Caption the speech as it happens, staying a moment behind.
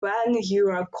when you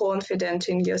are confident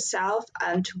in yourself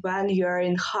and when you are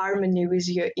in harmony with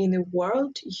your inner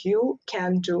world, you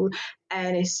can do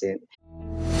anything.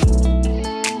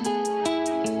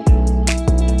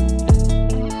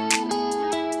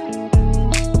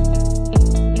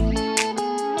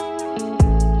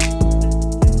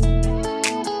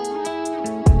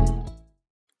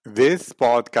 This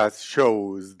podcast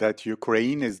shows that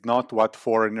Ukraine is not what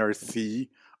foreigners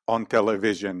see on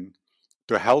television.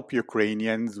 To help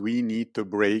Ukrainians, we need to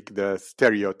break the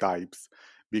stereotypes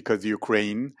because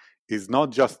Ukraine is not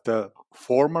just a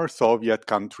former Soviet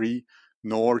country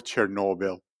nor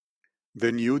Chernobyl.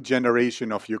 The new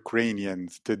generation of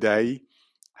Ukrainians today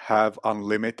have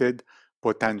unlimited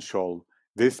potential.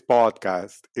 This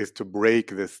podcast is to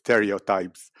break the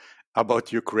stereotypes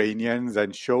about Ukrainians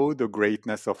and show the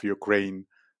greatness of Ukraine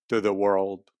to the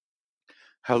world.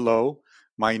 Hello,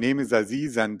 my name is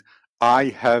Aziz and I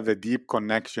have a deep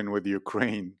connection with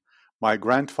Ukraine. My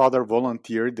grandfather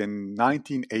volunteered in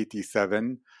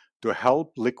 1987 to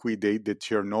help liquidate the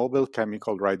Chernobyl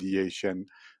chemical radiation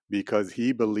because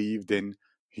he believed in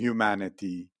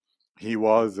humanity. He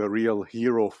was a real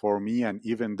hero for me, and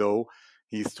even though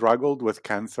he struggled with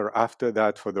cancer after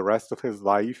that for the rest of his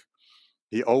life,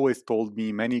 he always told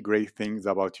me many great things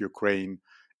about Ukraine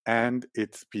and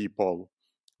its people.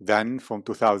 Then, from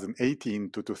 2018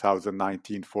 to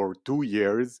 2019, for 2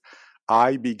 years,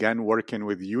 I began working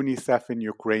with UNICEF in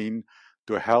Ukraine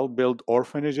to help build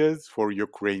orphanages for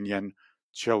Ukrainian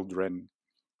children.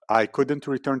 I couldn't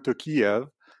return to Kiev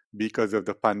because of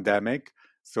the pandemic,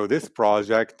 so this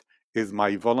project is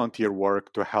my volunteer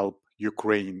work to help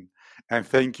Ukraine. And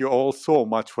thank you all so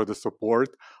much for the support.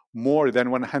 More than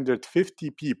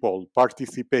 150 people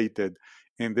participated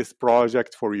in this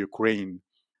project for Ukraine.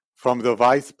 From the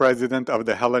vice president of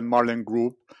the Helen Marlin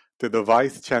Group to the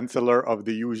vice chancellor of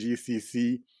the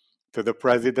UGCC to the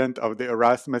president of the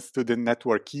Erasmus Student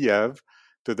Network Kiev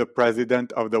to the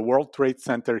president of the World Trade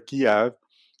Center Kiev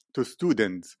to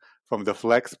students from the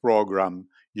FLEX program,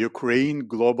 Ukraine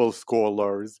Global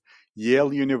Scholars,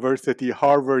 Yale University,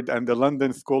 Harvard, and the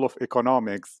London School of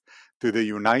Economics, to the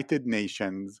United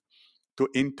Nations, to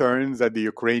interns at the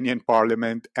Ukrainian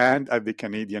Parliament and at the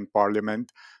Canadian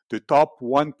Parliament, to top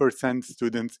 1%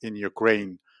 students in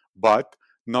Ukraine. But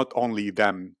not only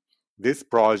them. This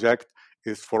project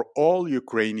is for all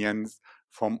Ukrainians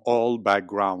from all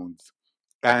backgrounds.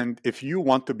 And if you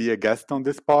want to be a guest on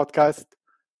this podcast,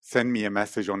 send me a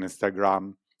message on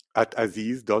Instagram at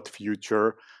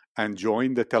aziz.future and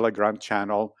join the Telegram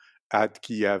channel at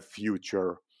Kiev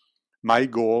Future. My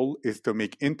goal is to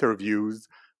make interviews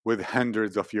with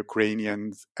hundreds of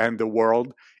Ukrainians, and the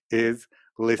world is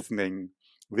listening.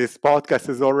 This podcast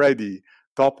is already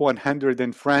top 100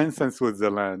 in France and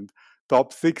Switzerland,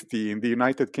 top 60 in the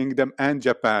United Kingdom and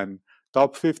Japan,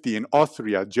 top 50 in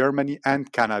Austria, Germany,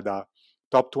 and Canada,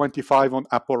 top 25 on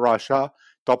Apple Russia,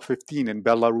 top 15 in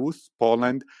Belarus,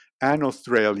 Poland, and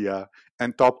Australia,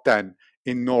 and top 10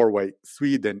 in Norway,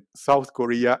 Sweden, South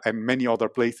Korea, and many other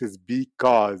places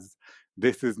because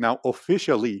this is now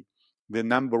officially the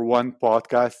 #1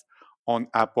 podcast on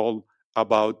Apple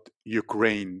about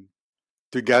Ukraine.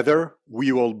 Together,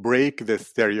 we will break the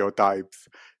stereotypes.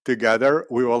 Together,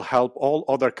 we will help all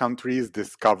other countries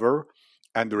discover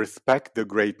and respect the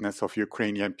greatness of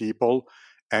Ukrainian people,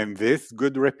 and this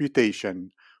good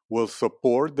reputation will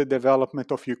support the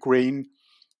development of Ukraine,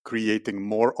 creating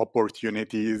more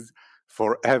opportunities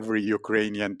for every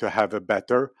Ukrainian to have a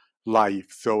better life.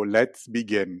 So let's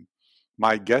begin.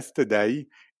 My guest today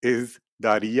is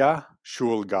Daria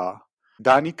Shulga.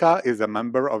 Danica is a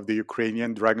member of the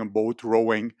Ukrainian Dragon Boat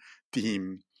rowing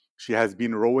team. She has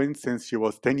been rowing since she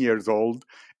was 10 years old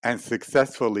and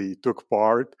successfully took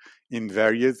part in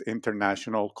various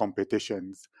international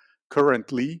competitions.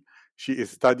 Currently, she is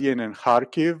studying in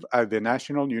Kharkiv at the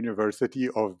National University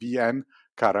of VN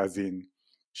Karazin.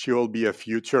 She will be a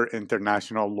future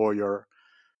international lawyer.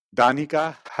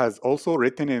 Danica has also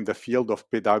written in the field of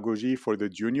pedagogy for the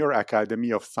Junior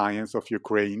Academy of Science of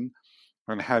Ukraine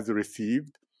and has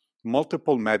received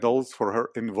multiple medals for her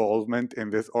involvement in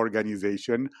this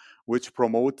organization, which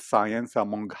promotes science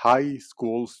among high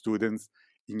school students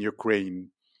in Ukraine.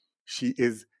 She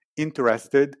is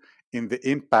interested in the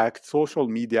impact social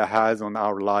media has on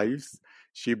our lives.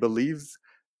 She believes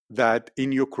that in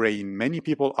Ukraine, many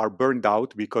people are burned out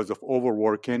because of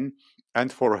overworking,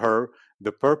 and for her,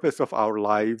 the purpose of our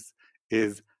lives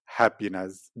is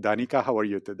happiness. Danica, how are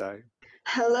you today?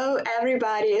 Hello,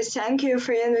 everybody. Thank you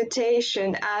for your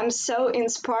invitation. I'm so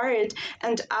inspired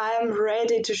and I'm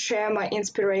ready to share my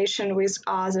inspiration with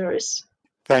others.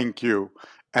 Thank you.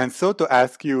 And so, to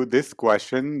ask you this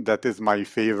question, that is my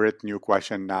favorite new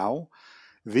question now.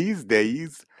 These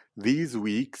days, these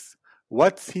weeks,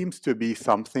 what seems to be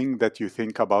something that you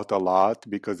think about a lot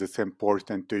because it's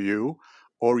important to you,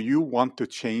 or you want to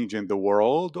change in the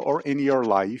world or in your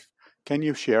life? Can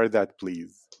you share that,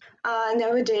 please?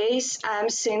 Nowadays, I'm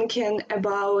thinking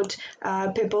about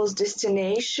people's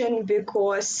destination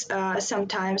because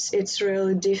sometimes it's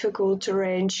really difficult to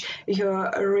range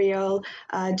your real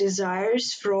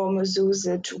desires from those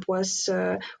that was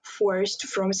forced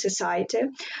from society.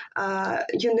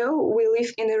 We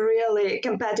live in a really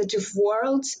competitive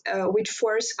world, which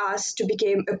force us to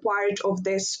become a part of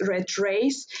this red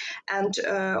race. And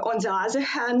on the other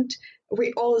hand,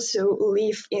 we also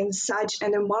live in such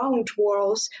an amount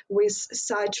worlds with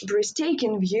such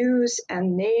breathtaking views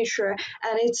and nature,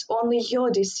 and it's only your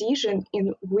decision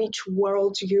in which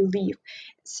world you live.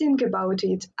 Think about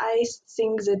it. I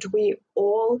think that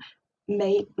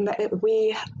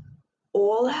we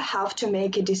all have to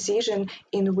make a decision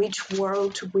in which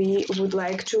world we would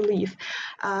like to live.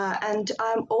 And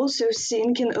I'm also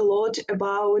thinking a lot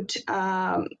about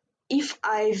if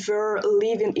I were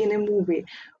living in a movie,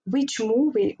 which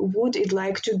movie would it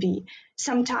like to be?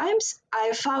 Sometimes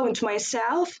I found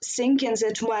myself thinking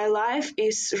that my life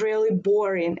is really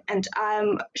boring, and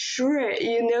I'm sure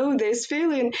you know this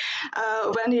feeling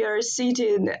when you're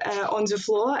sitting on the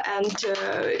floor and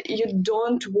you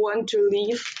don't want to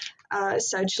live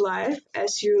such life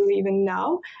as you're living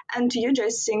now, and you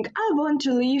just think I want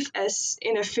to live as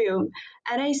in a film.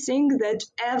 And I think that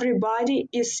everybody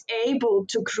is able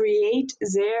to create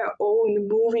their own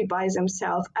movie by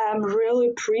themselves. I'm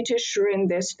really pretty sure in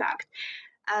this fact.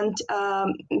 And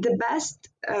the best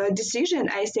decision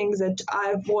I think that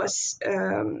I was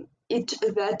it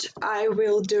that I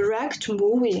will direct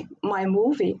my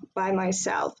movie by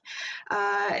myself.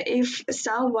 If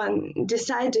someone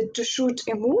decided to shoot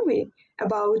a movie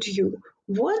about you,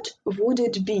 what would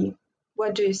it be?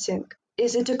 What do you think?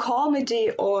 Is it a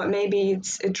comedy or maybe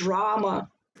it's a drama?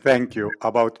 Thank you.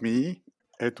 About me,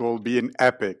 it will be an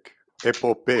epic,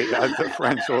 epopee, as the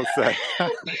French will say.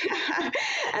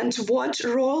 And what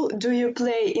role do you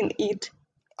play in it?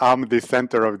 I'm the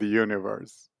center of the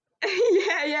universe.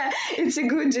 Yeah, it's a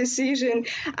good decision.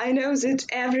 I know that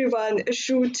everyone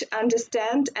should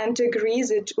understand and agree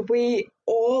that we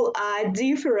all are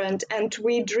different and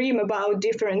we dream about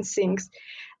different things.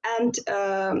 And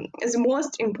the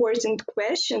most important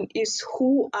question is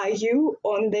who are you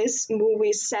on this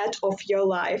movie set of your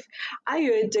life? Are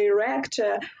you a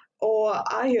director? Or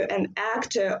are you an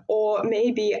actor? Or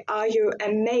maybe are you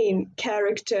a main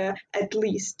character at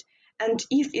least? And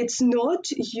if it's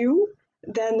not you,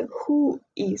 then who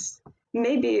is?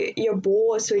 Maybe your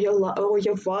boss or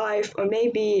your wife, or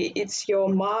maybe it's your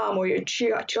mom or your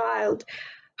child.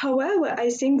 However,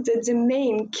 I think that the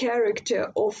main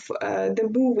character of the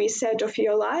movie set of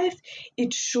your life,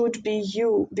 it should be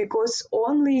you, because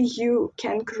only you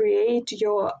can create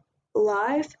your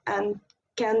life and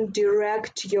can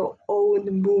direct your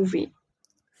own movie.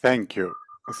 Thank you.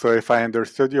 So, if I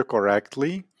understood you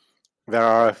correctly, there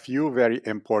are a few very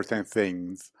important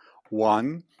things.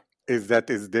 One is that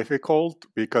it's difficult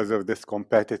because of this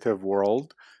competitive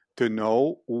world to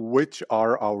know which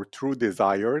are our true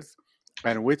desires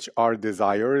and which are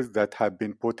desires that have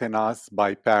been put in us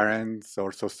by parents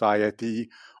or society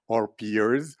or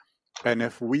peers. And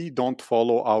if we don't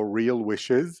follow our real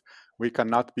wishes, we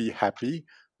cannot be happy.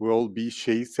 We'll be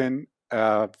chasing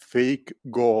a fake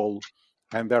goal.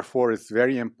 And therefore, it's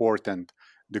very important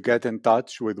to get in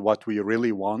touch with what we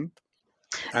really want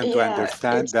and to Yeah,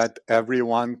 understand it's that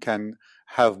everyone can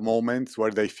have moments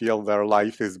where they feel their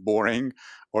life is boring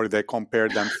or they compare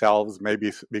themselves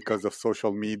maybe because of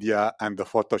social media and the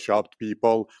photoshopped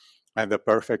people and the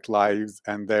perfect lives,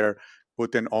 and they're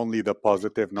putting only the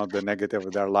positive, not the negative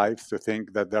of their lives, to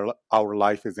think that our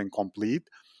life is incomplete.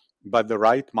 But the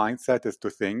right mindset is to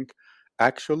think,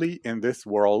 actually, in this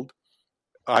world,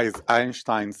 as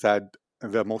Einstein said,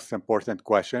 the most important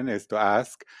question is to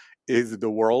ask, is the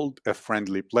world a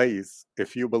friendly place?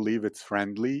 If you believe it's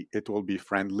friendly, it will be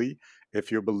friendly.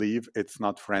 If you believe it's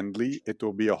not friendly, it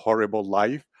will be a horrible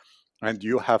life. And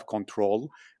you have control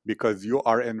because you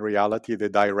are in reality the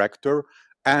director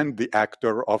and the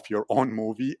actor of your own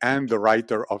movie and the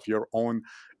writer of your own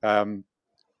um,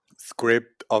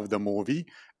 script of the movie.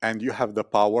 And you have the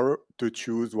power to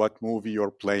choose what movie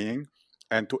you're playing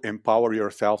and to empower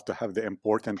yourself to have the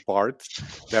important parts.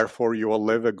 Therefore, you will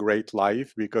live a great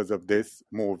life because of this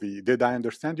movie. Did I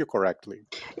understand you correctly?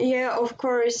 Yeah, of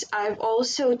course. I've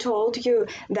also told you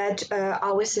that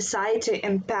our society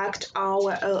impact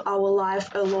our life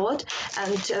a lot,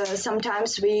 and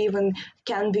sometimes we even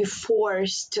can be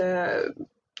forced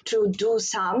to do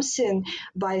something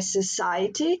by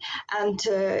society. And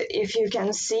if you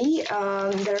can see,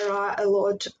 there are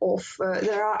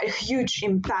a huge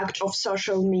impact of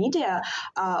social media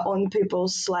on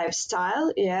people's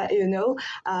lifestyle. Yeah,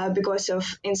 because of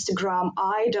Instagram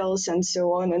idols and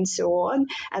so on and so on,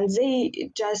 and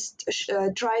they just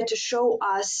try to show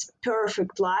us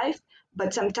perfect life,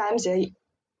 but sometimes they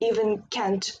even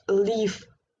can't live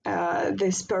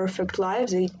this perfect life.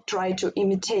 They try to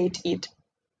imitate it.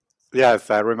 Yes,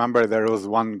 I remember there was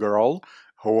one girl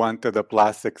who went to the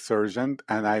plastic surgeon,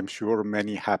 and I'm sure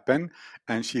many happen.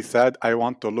 And she said, I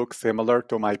want to look similar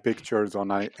to my pictures on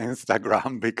my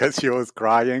Instagram because she was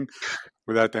crying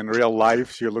that in real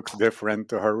life she looks different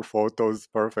to her photos,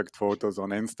 perfect photos on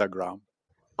Instagram.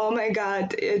 Oh my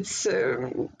God, it's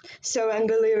so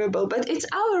unbelievable. But it's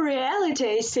our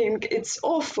reality, I think. It's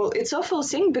awful. It's awful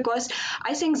thing because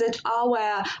I think that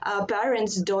our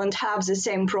parents don't have the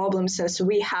same problems as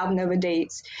we have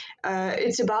nowadays.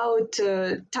 It's about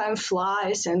time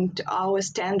flies and our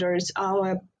standards,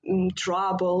 our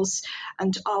troubles,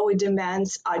 and our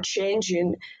demands are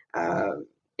changing.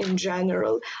 In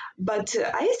general, but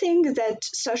I think that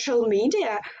social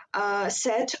media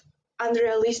set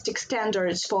unrealistic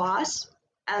standards for us,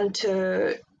 and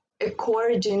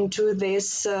according to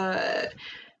this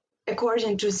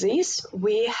according to this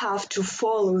we have to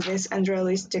follow these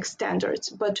unrealistic standards.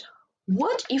 But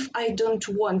what if I don't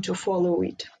want to follow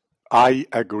it? I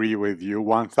agree with you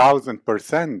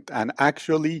 1000%. And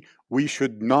actually, we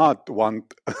should not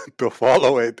want to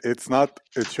follow it. It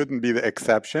shouldn't be the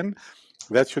exception.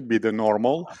 That should be the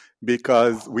normal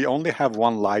because we only have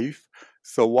one life.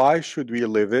 So why should we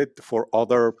live it for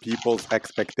other people's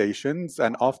expectations?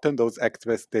 And often those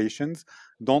expectations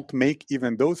don't make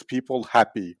even those people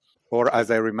happy. Or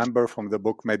as I remember from the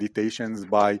book Meditations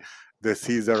by the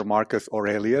Caesar Marcus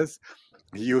Aurelius,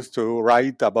 he used to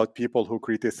write about people who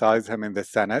criticize him in the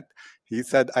Senate. He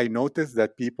said, I noticed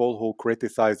that people who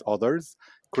criticize others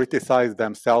criticize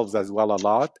themselves as well a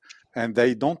lot, and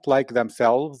they don't like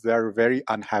themselves. They're very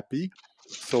unhappy.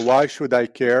 So, why should I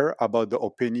care about the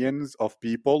opinions of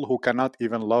people who cannot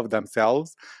even love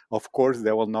themselves? Of course,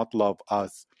 they will not love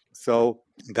us. So,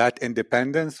 that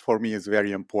independence for me is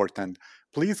very important.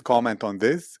 Please comment on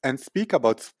this and speak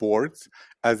about sports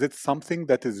as it's something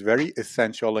that is very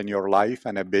essential in your life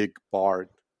and a big part.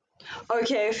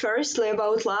 Okay, firstly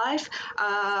about love.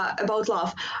 I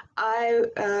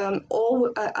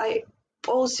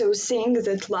also think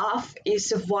that love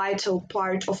is a vital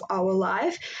part of our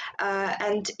life,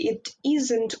 and it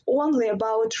isn't only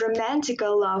about romantic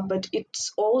love, but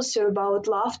it's also about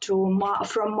love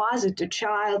from mother to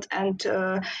child, and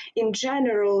in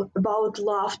general about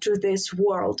love to this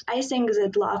world. I think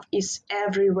that love is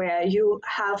everywhere. You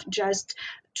have just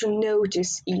to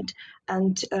notice it,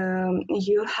 and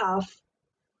you have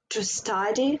to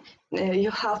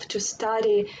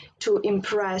study to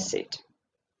impress it.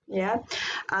 Yeah.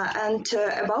 And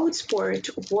about sport,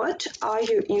 what are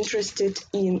you interested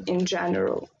in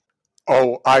general?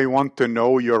 Oh, I want to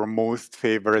know your most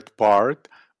favorite part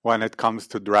when it comes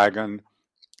to dragon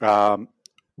um,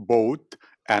 boat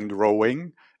and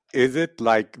rowing. Is it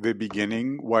like the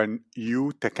beginning when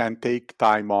you can take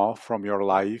time off from your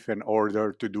life in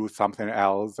order to do something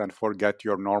else and forget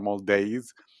your normal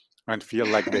days and feel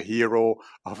like the hero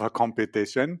of a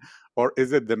competition? Or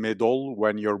is it the middle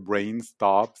when your brain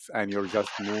stops and you're just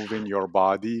moving your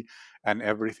body and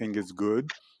everything is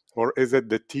good? Or is it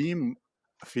the team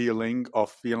feeling of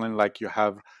feeling like you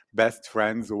have best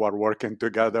friends who are working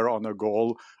together on a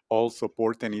goal, all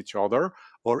supporting each other?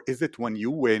 Or is it when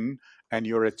you win and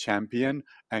you're a champion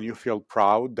and you feel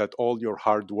proud that all your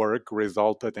hard work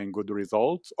resulted in good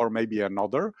results? Or maybe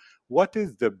another? What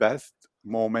is the best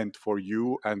moment for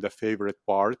you and the favorite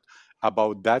part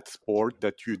about that sport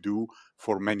that you do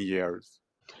for many years?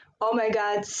 Oh my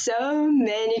God, so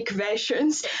many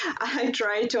questions. I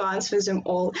try to answer them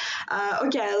all.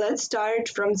 Okay, let's start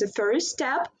from the first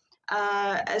step.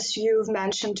 As you've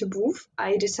mentioned to Booth,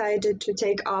 I decided to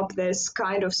take up this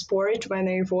kind of sport when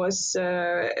I was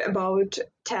about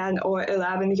 10 or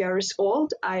 11 years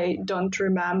old. I don't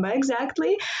remember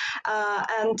exactly.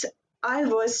 And I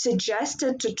was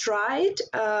suggested to try it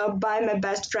by my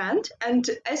best friend. And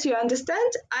as you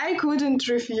understand, I couldn't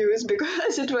refuse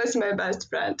because it was my best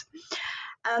friend.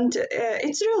 And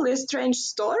it's really a strange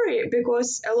story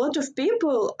because a lot of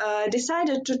people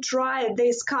decided to try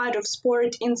this kind of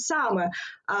sport in summer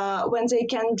when they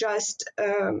can just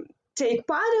take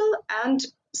paddle and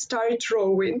start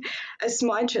rowing as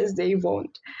much as they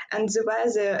want, and the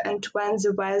weather and when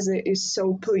the weather is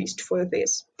so pleased for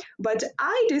this. But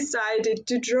I decided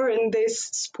to join this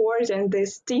sport and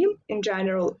this team in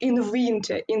general in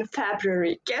winter, in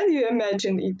February. Can you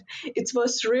imagine it? It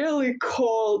was really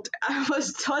cold. I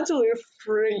was totally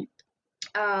free.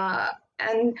 Uh,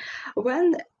 and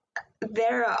when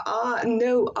there are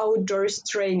no outdoors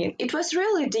training, it was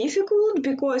really difficult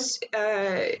because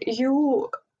you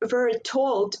were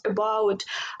told about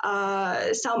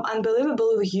some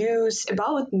unbelievable views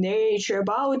about nature,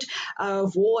 about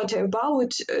water,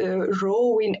 about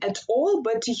rowing at all,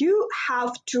 but you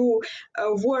have to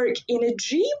work in a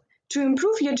gym to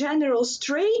improve your general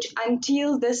strength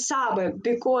until the summer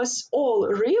because all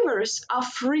rivers are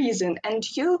freezing and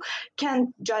you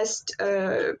can just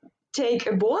take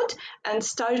a boat and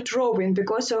start rowing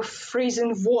because of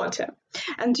freezing water.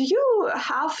 And you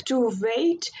have to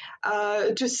wait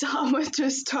to summer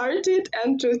to start it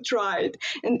and to try it.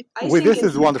 And I Wait, think this it.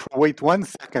 is wonderful. Wait 1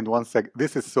 second, 1 second.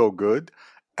 This is so good.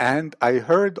 And I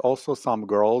heard also some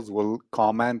girls will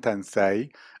comment and say,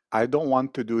 I don't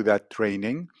want to do that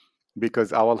training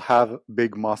because I will have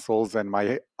big muscles in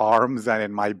my arms and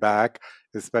in my back.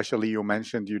 Especially, you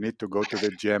mentioned you need to go to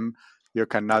the gym. You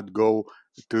cannot go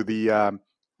to the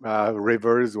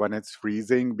rivers when it's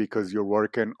freezing because you're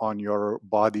working on your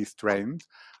body strength.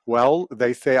 Well,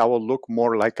 they say I will look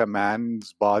more like a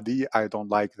man's body. I don't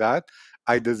like that.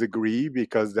 I disagree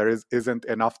because there isn't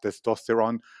enough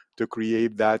testosterone to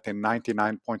create that in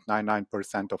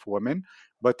 99.99% of women.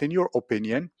 But in your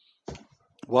opinion,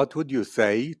 what would you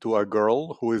say to a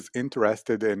girl who is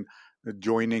interested in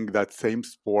joining that same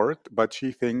sport, but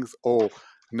she thinks, oh,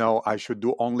 no, I should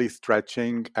do only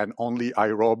stretching and only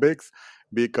aerobics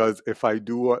because if I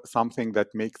do something that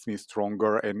makes me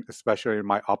stronger and especially in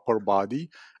my upper body,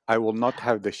 I will not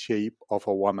have the shape of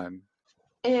a woman.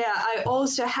 Yeah, I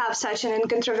also have such an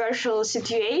controversial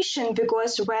situation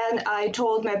because when I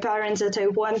told my parents that I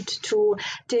want to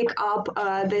take up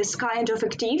this kind of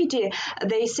activity,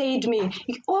 they said me,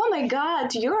 "Oh my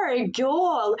God, you're a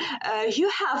girl.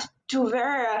 You have to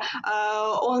wear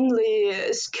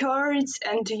only skirts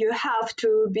and you have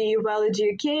to be well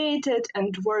educated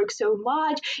and work so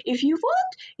much. If you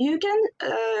want, you can."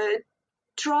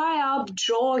 Try up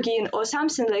jogging or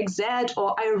something like that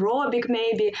or aerobic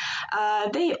maybe.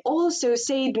 They also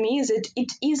said me that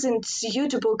it isn't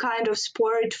suitable kind of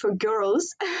sport for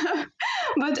girls.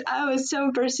 But I was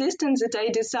so persistent that I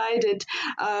decided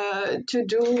to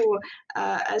do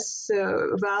as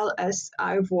well as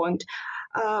I want.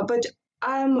 But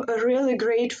I'm really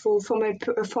grateful for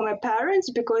my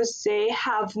parents because they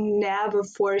have never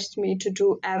forced me to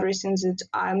do everything that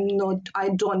I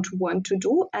don't want to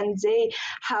do, and they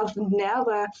have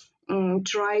never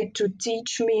tried to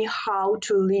teach me how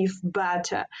to live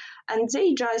better. And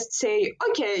they just say,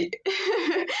 okay,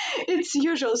 it's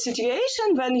usual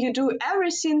situation when you do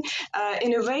everything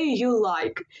in a way you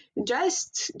like.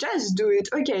 Just do it,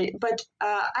 okay. But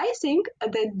I think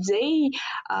that they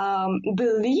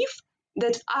believe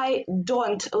that I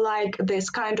don't like this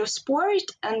kind of sport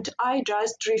and I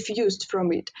just refused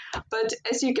from it. But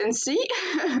as you can see,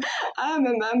 I'm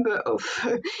a member of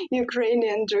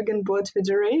Ukrainian Dragon Boat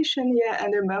Federation, yeah,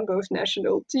 and a member of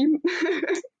national team.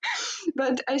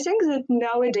 But I think that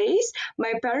nowadays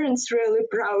my parents really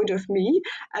proud of me,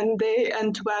 and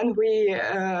when we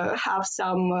have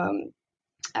some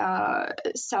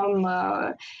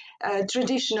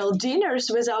traditional dinners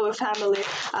with our family,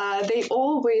 they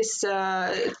always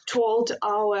told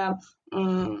our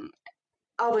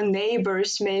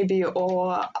neighbors maybe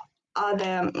or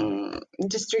other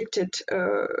districted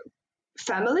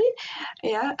family,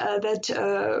 yeah, that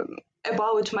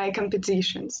about my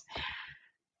competitions.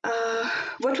 Uh,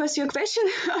 what was your question?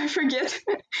 I forget.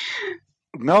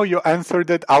 No, you answered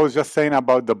it. I was just saying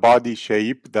about the body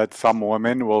shape that some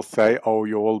women will say, oh,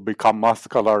 you will become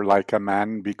muscular like a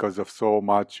man because of so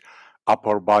much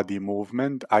upper body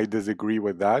movement. I disagree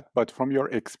with that. But from your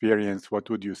experience, what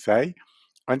would you say?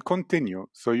 And continue.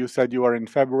 So you said you are in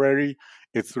February.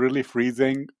 It's really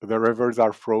freezing. The rivers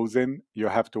are frozen. You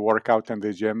have to work out in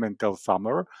the gym until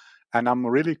summer. And I'm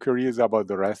really curious about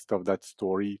the rest of that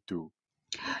story too.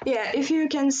 Yeah, if you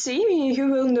can see me, you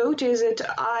will notice that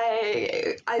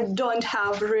I don't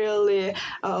have really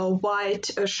wide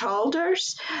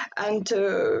shoulders, and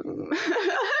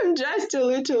I'm just a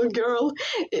little girl.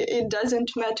 It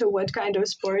doesn't matter what kind of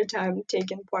sport I'm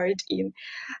taking part in.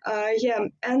 Yeah,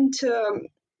 and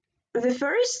the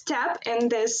first step in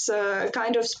this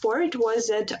kind of sport was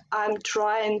that I'm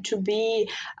trying to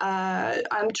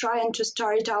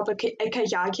start up a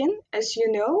kayaking. As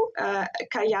you know, a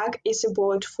kayak is a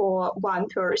boat for one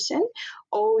person,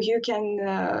 or you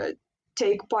can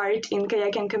take part in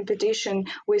kayaking competition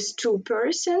with two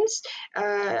persons,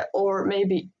 or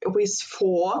maybe with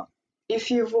four if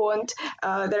you want.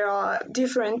 There are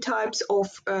different types of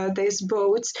these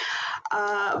boats,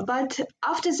 but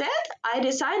after that, I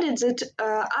decided that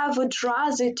I would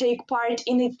rather take part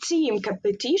in a team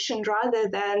competition rather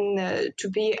than to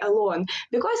be alone,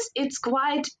 because it's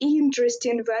quite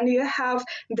interesting when you have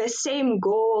the same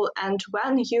goal and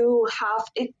when you have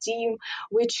a team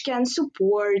which can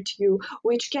support you,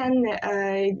 which can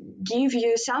give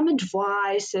you some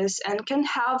advices and can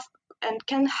help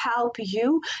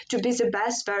you to be the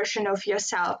best version of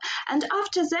yourself. And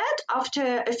after that,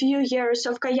 after a few years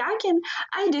of kayaking,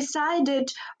 I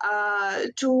decided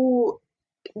to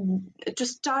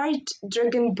start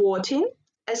dragon boating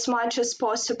as much as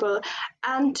possible,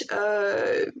 and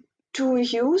to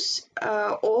use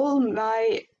all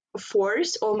my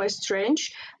force, all my strength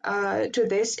to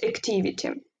this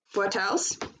activity. What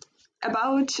else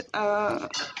about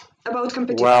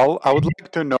competition? Well, I would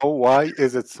like to know, why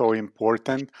is it so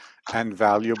important and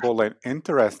valuable and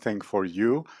interesting for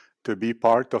you to be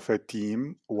part of a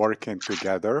team working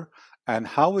together? And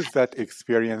how is that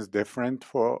experience different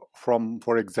from,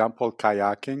 for example,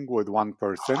 kayaking with one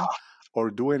person or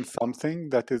doing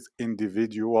something that is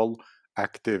individual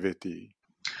activity?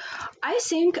 I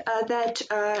think that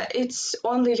it's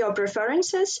only your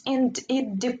preferences, and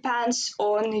it depends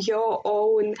on your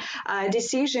own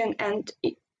decision, and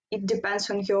it depends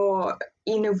on your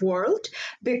inner world,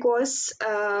 because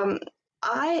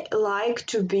I like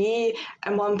to be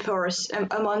among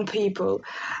people,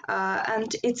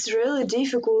 and it's really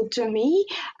difficult to me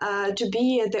to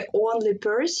be the only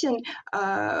person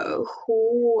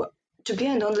who to be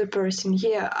an only person.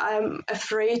 Yeah, I'm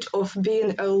afraid of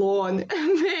being alone.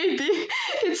 Maybe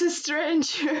it's a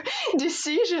strange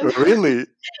decision. Really?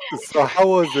 So, how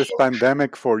was this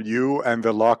pandemic for you and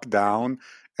the lockdown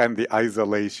and the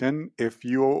isolation? If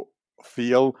you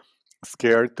feel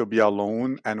scared to be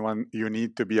alone and when you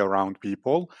need to be around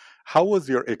people, how was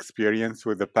your experience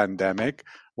with the pandemic?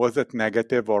 Was it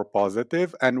negative or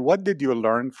positive? And what did you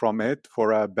learn from it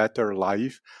for a better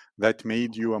life that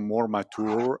made you a more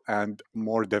mature and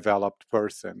more developed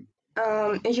person?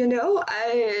 I'm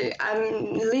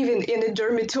living in a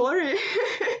dormitory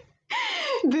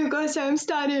because I'm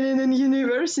studying in a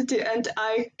university and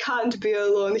I can't be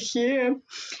alone here.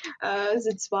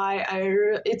 That's why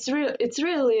it's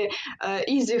really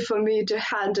easy for me to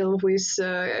handle with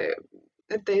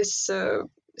this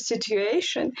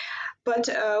situation. But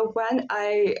when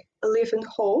I live in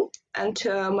home and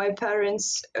my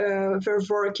parents were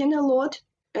working a lot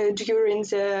during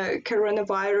the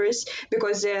coronavirus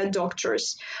because they are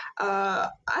doctors, I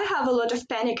have a lot of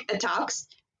panic attacks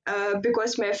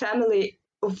because my family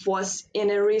was in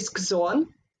a risk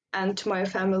zone and my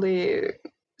family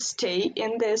stay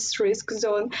in this risk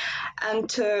zone,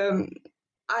 and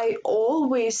I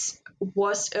always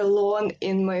was alone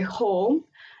in my home,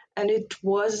 and it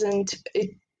was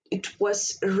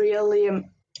really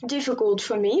difficult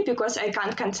for me because I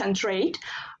can't concentrate.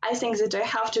 I think that I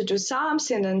have to do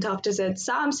something, and after that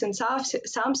something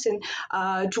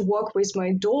to walk with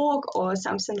my dog or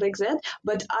something like that.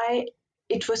 But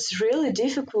it was really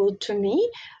difficult to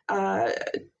me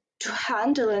to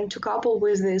handle and to couple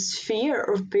with this fear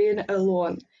of being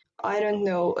alone. I don't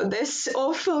know. This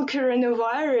awful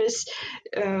coronavirus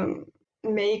um,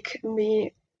 make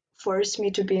me force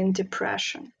me to be in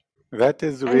depression That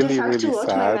is and really, affect a really lot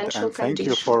my sad. mental And thank you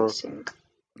condition, I for, think.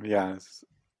 yes,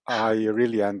 I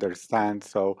really understand.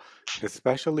 So,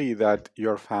 especially that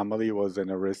your family was in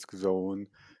a risk zone,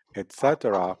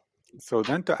 etc. So,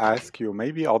 then to ask you,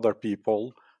 maybe other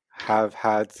people have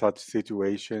had such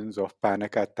situations of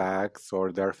panic attacks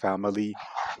or their family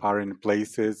are in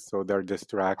places so they're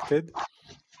distracted.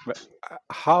 But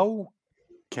how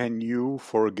can you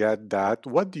forget that?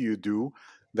 What do you do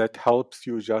that helps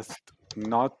you just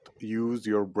not use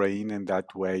your brain in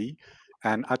that way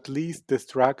and at least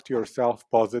distract yourself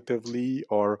positively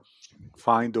or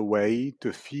find a way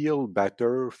to feel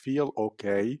better, feel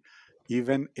okay,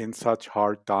 even in such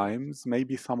hard times?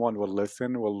 Maybe someone will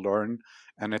listen, will learn,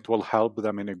 and it will help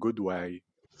them in a good way.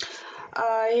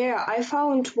 Yeah, I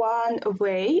found one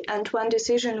way and one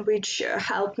decision which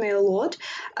helped me a lot.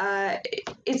 Uh,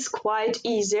 it's quite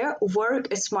easy.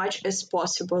 Work as much as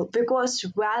possible because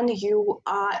when you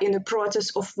are in the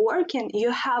process of working,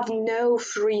 you have no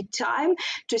free time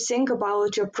to think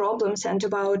about your problems and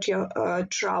about your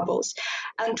troubles.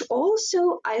 And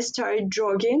also, I started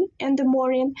jogging in the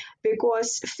morning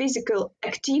because physical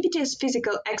activities,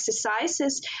 physical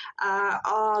exercises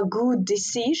are a good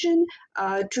decision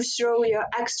to throw your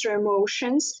extra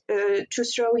emotions, to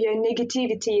throw your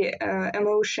negative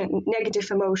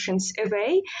emotions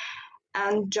away,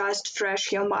 and just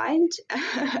fresh your mind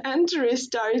and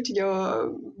restart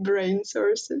your brain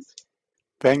sources.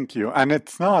 Thank you. And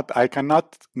it's not, I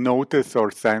cannot notice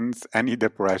or sense any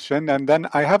depression. And then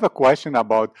I have a question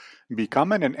about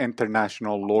becoming an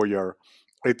international lawyer.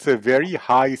 It's a very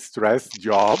high stress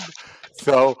job.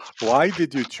 So why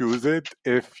did you choose it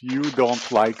if you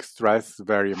don't like stress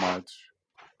very much?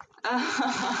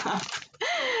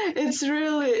 It's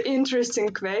really interesting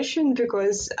question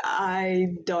because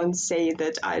I don't say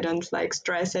that I don't like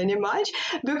stress any much,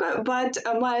 but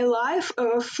my life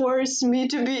forced me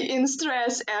to be in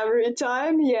stress every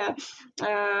time. Yeah,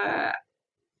 uh,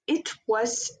 it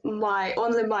was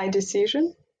my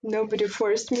decision. Nobody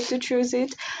forced me to choose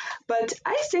it, but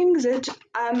I think that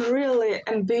I'm really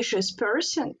ambitious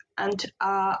person, and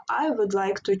I would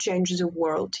like to change the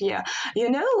world. Yeah,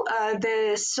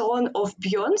 the song of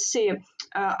Beyonce.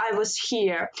 I was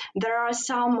here. There are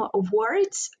some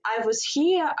words. I was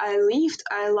here. I lived.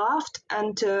 I laughed,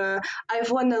 and I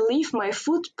wanna leave my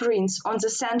footprints on the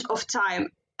sand of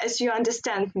time. As you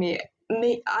understand me,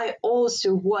 I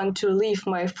also want to leave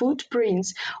my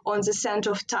footprints on the sand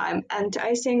of time, and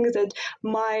I think that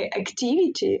my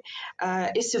activity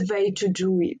is a way to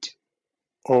do it.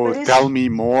 Or tell This me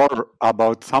more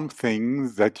about some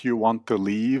things that you want to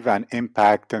leave and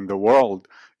impact in the world.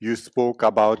 You spoke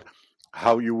about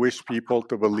how you wish people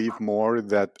to believe more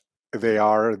that they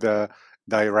are the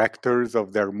directors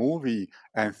of their movie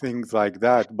and things like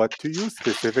that. But to you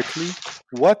specifically,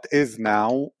 what is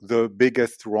now the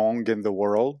biggest wrong in the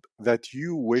world that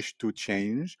you wish to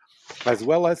change? As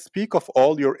well as speak of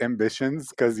all your ambitions,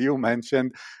 because you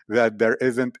mentioned that there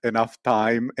isn't enough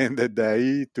time in the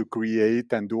day to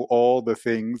create and do all the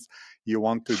things you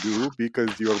want to do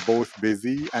because you're both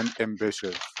busy and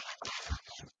ambitious.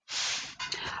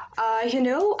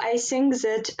 I think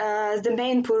that the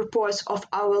main purpose of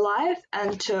our life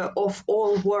and of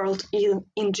all world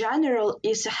in general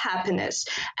is happiness.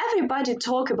 Everybody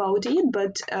talk about it,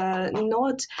 but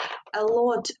not a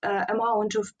lot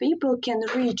amount of people can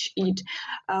reach it.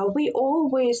 We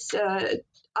always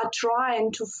are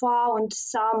trying to find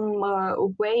some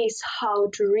ways how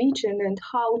to reach it and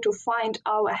how to find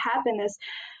our happiness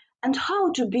and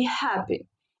how to be happy.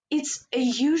 It's a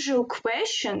usual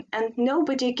question, and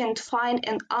nobody can find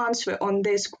an answer on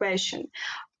this question.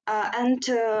 And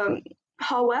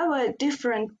However,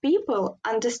 different people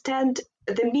understand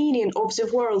the meaning of the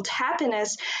word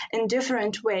happiness in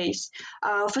different ways.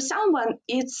 For someone,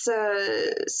 it's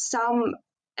some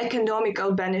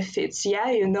economical benefits,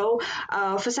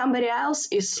 for somebody else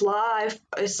is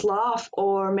love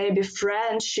or maybe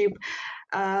friendship,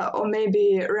 or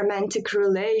maybe romantic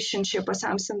relationship or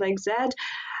something like that.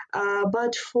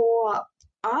 But for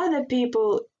other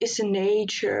people, it's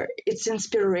nature, it's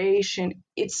inspiration,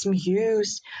 it's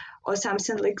muse, or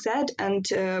something like that. And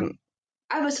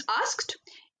I was asked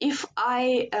if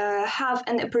I have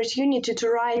an opportunity to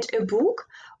write a book,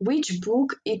 which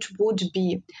book it would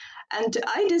be. And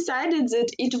I decided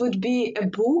that it would be a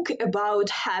book about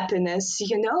happiness,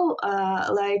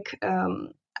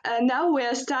 now we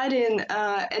are studying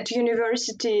at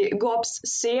university GOPS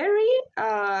theory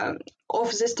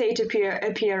of the state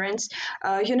appearance.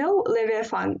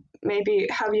 Leviathan, maybe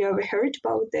have you ever heard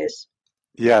about this?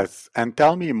 Yes, and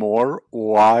tell me more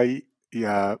why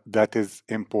that is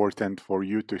important for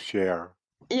you to share.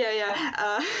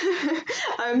 Yeah.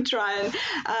 I'm trying.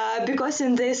 Because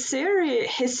in this theory,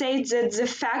 he said that the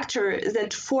factor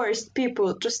that forced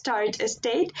people to start a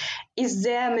state is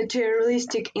their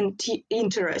materialistic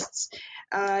interests.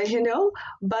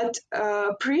 But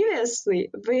previously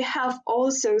we have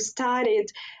also studied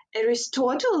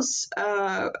Aristotle's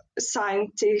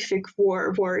scientific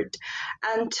word,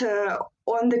 and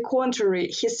on the contrary,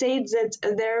 he said that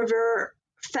there were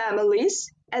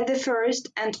families at the first,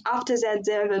 and after that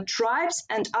there were tribes,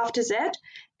 and after that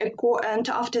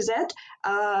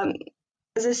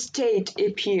the state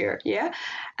appeared. Yeah,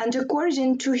 and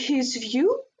according to his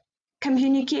view,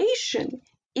 communication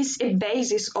is a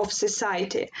basis of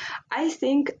society. I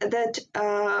think that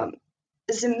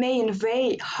the main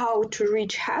way how to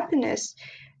reach happiness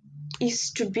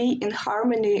is to be in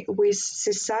harmony with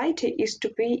society, is to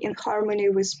be in harmony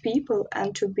with people,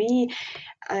 and to be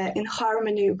in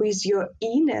harmony with your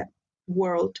inner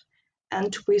world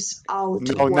and with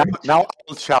No, now, outward. now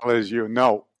I'll challenge you.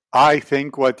 No, I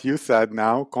think what you said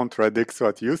now contradicts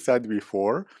what you said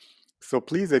before. So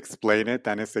please explain it.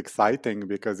 And it's exciting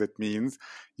because it means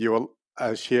you will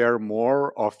share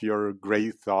more of your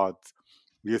great thoughts.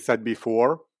 You said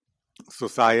before,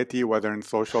 society, whether in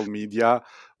social media,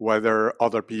 whether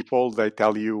other people, they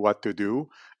tell you what to do.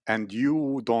 And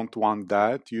you don't want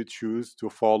that. You choose to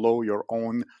follow your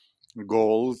own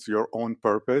goals, your own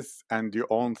purpose, and your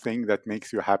own thing that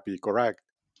makes you happy, correct?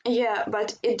 Yeah,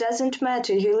 but it doesn't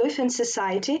matter. You live in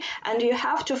society and you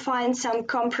have to find some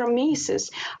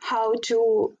compromises how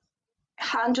to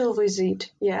handle with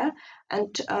it, yeah,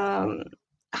 and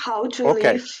how to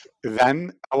Okay, live.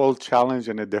 then I will challenge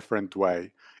in a different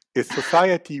way. Is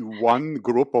society one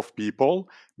group of people?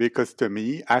 Because to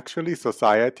me, actually,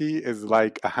 society is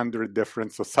like 100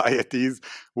 different societies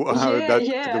Yeah, that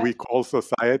yeah. we call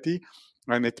society.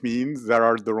 And it means there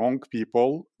are the wrong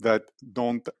people that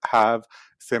don't have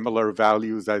similar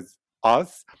values as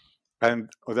us. And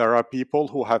there are people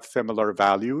who have similar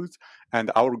values.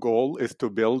 And our goal is to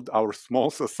build our small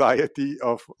society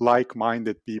of like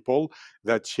minded people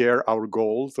that share our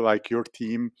goals, like your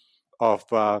team of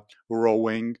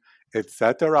rowing,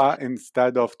 etc.,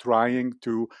 instead of trying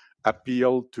to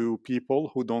appeal to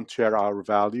people who don't share our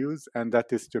values. And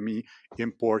that is to me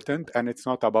important. And it's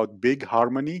not about big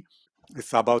harmony,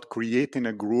 it's about creating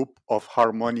a group of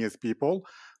harmonious people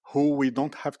who we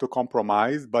don't have to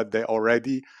compromise, but they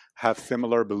already have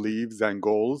similar beliefs and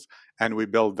goals, and we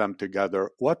build them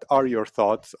together. What are your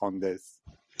thoughts on this?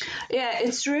 Yeah,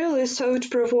 it's really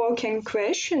thought-provoking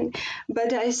question,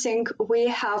 but I think we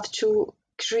have to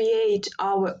create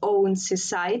our own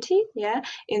society, yeah,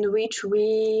 in which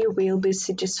we will be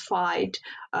satisfied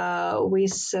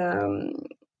with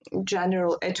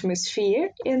general atmosphere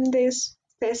in this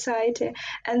society,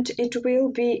 and it will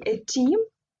be a team,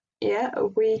 yeah,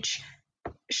 which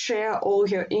share all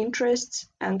your interests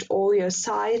and all your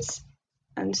sides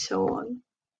and so on.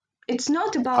 It's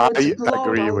not about I agree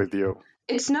global with you.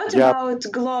 it's not Yep, about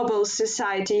global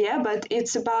society, yeah, but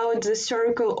it's about the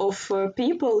circle of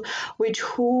people with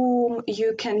whom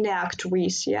you connect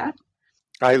with, yeah.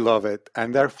 I love it.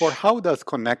 And therefore, how does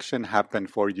connection happen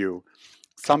for you?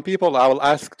 Some people, I will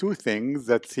ask two things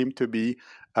that seem to be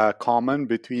common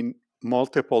between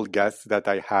multiple guests that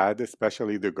I had,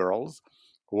 especially the girls.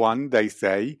 One, they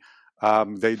say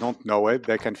they don't know it,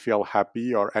 they can feel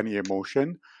happy or any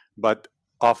emotion, but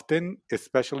often,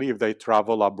 especially if they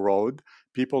travel abroad,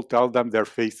 people tell them their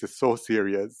face is so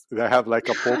serious. They have like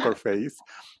a poker face,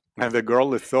 and the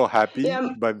girl is so happy, Yeah,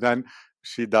 but then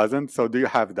she doesn't. So, do you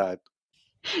have that?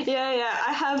 yeah.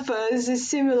 I have the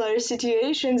similar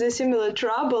situation, the similar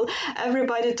trouble.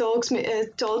 Everybody told me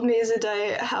that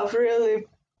I have really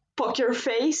poker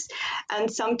face,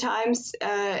 and sometimes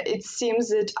it seems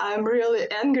that I'm really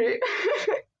angry.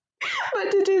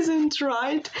 But it isn't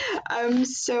right. I'm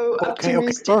so Okay,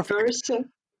 optimistic perfect. person.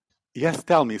 Yes,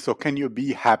 tell me. So, can you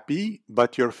be happy,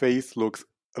 but your face looks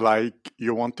like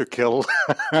you want to kill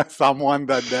someone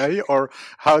that day, or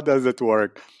how does it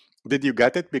work? Did you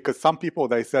get it? Because some people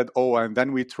they said, "Oh, and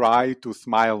then we try to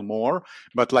smile more,"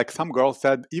 but like some girl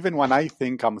said, even when I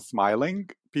think I'm smiling,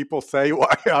 people say,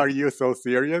 "Why are you so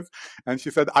serious?" And she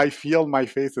said, "I feel my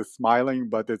face is smiling,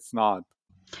 but it's not."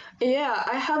 Yeah,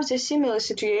 I have the similar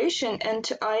situation, and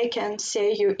I can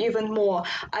say you even more.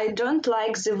 I don't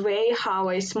like the way how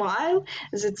I smile.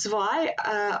 That's why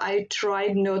I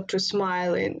tried not to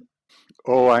smile in.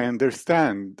 Oh, I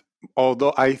understand.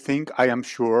 Although I think I am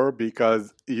sure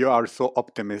because you are so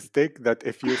optimistic that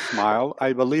if you smile,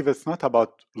 I believe it's not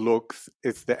about looks,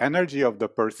 it's the energy of the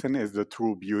person is the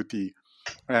true beauty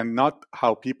and not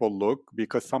how people look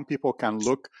because some people can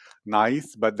look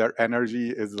nice but their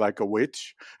energy is like a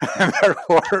witch and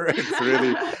therefore it's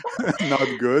really not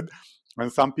good,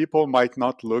 and some people might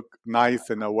not look nice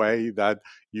in a way that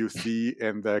you see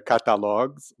in the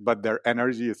catalogs but their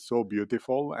energy is so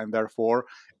beautiful and therefore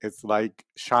it's like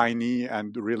shiny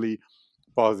and really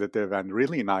positive and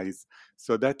really nice.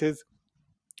 So that is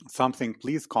something,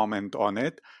 please comment on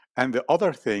it. And the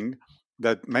other thing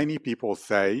that many people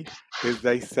say is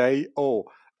they say, oh,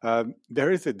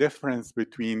 there is a difference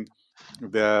between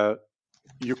the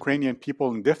Ukrainian people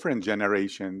in different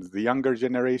generations. The younger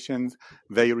generations,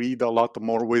 they read a lot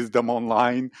more wisdom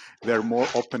online, they're more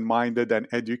open minded and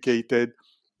educated,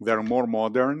 they're more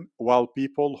modern, while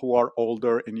people who are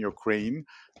older in Ukraine,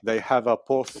 they have a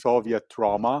post Soviet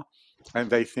trauma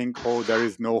and they think, oh, there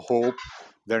is no hope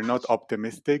they're not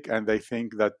optimistic, and they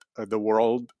think that the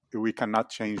world, we cannot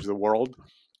change the world,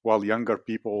 while younger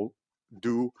people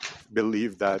do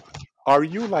believe that. Are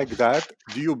you like that?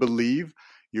 Do you believe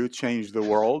you change the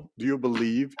world? Do you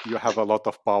believe you have a lot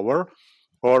of power?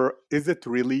 Or is it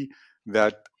really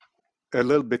that a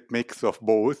little bit mix of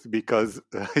both, because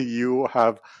you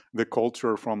have the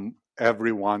culture from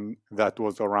everyone that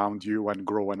was around you when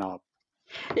growing up?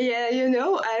 Yeah,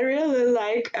 I really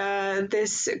like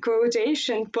this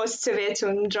quotation, post-Soviet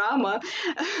drama.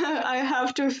 I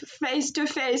have to face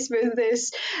with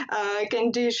this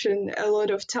condition a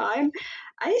lot of time.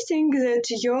 I think that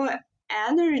your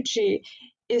energy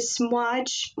is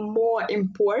much more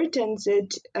important than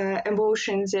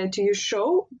emotions that you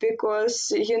show,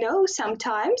 because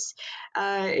sometimes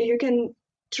you can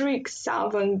trick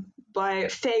someone by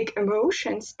fake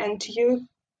emotions, and you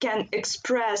can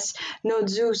express not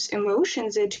those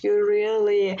emotions that you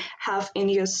really have in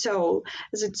your soul.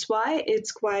 That's why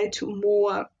it's quite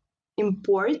more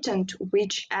important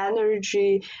which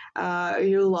energy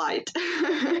you light.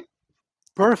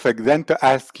 Perfect. Then to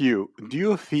ask you, do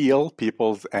you feel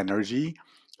people's energy?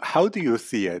 How do you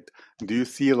see it? Do you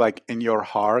see like in your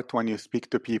heart when you speak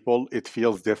to people, it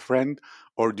feels different?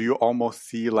 Or do you almost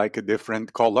see like a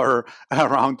different color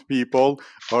around people?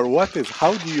 Or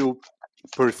how do you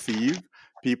perceive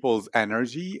people's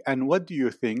energy? And what do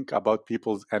you think about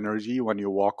people's energy when you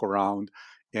walk around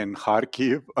in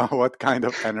Kharkiv? What kind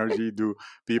of energy do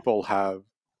people have?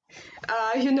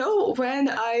 When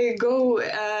I go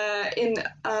in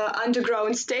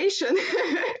underground station,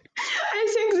 I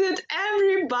think that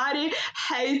everybody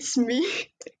hates me.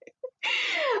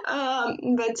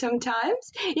 But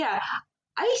sometimes, yeah,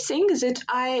 I think that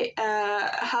I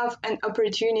have an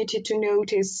opportunity to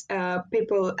notice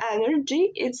people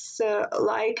energy. It's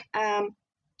like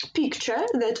picture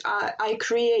that I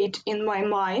create in my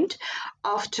mind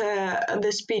after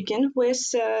the speaking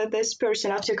with this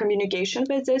person, after communication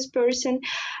with this person.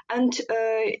 And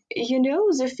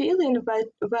the feeling that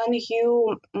when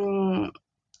you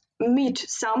meet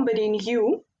somebody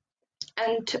new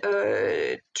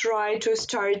and try to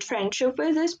start friendship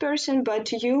with this person,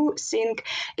 but you think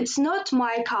it's not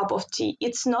my cup of tea,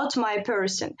 it's not my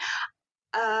person.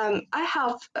 I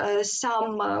have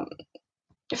some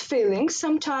feelings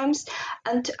sometimes,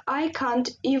 and I can't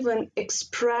even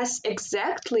express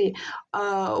exactly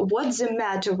what's the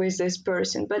matter with this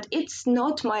person, but it's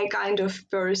not my kind of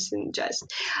person. Just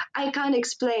I can't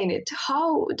explain it.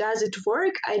 How does it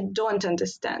work? I don't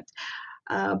understand.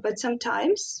 But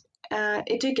sometimes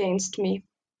it against me.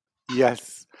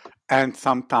 Yes. And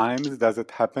sometimes does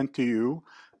it happen to you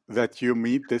that you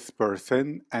meet this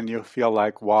person and you feel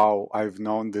like, wow, I've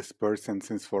known this person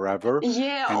since forever, and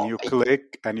Yeah. you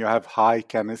click and you have high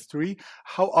chemistry?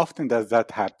 How often does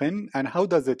that happen and how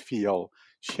does it feel?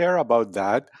 Share about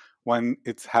that when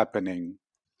it's happening.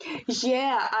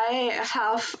 Yeah, I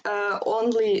have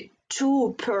only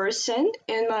two-person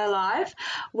in my life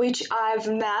which I've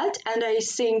met, and I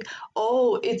think,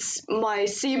 oh, it's my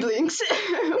siblings,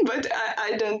 but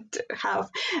I don't have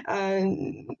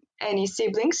any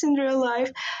siblings in real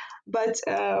life. But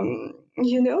when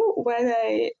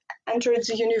I entered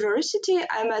the university,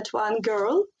 I met one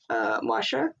girl,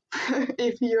 Masha.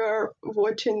 If you're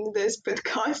watching this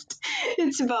podcast,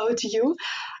 it's about you,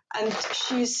 and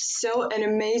she's so an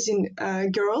amazing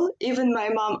girl. Even my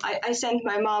mom, I sent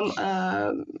my mom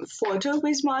a photo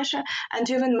with Masha, and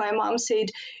even my mom said,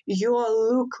 you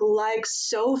look like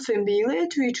so familiar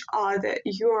to each other,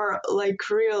 you're like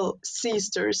real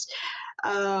sisters.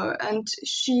 And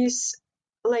she's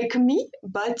like me,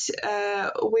 but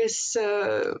with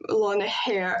long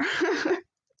hair.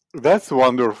 That's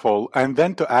wonderful. And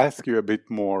then to ask you a bit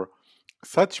more,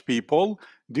 such people,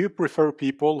 do you prefer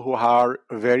people who are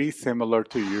very similar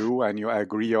to you and you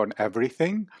agree on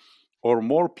everything, or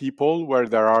more people where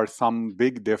there are some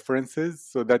big differences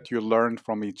so that you learn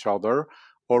from each other?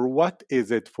 Or what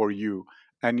is it for you?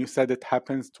 And you said it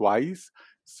happens twice.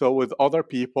 So with other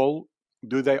people,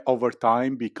 do they over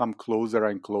time become closer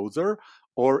and closer?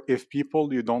 Or if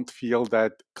people you don't feel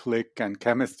that click and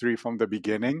chemistry from the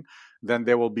beginning, then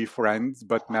they will be friends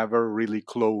but never really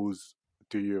close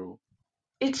to you?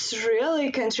 It's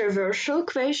really controversial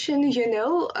question,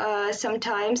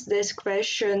 sometimes this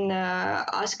question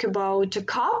ask about a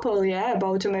couple, yeah,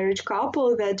 about a marriage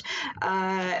couple, that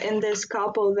in this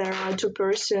couple there are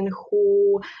two-person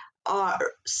who are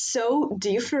so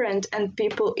different, and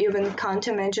people even can't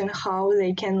imagine how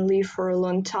they can live for a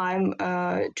long time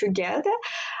together.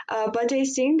 But I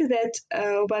think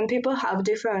that when people have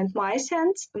different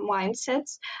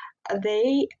mindsets,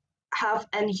 they have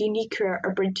a unique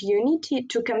opportunity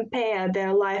to compare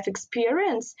their life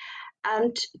experience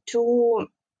and to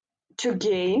to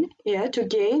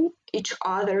gain each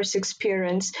other's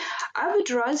experience. I would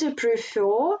rather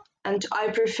prefer, and I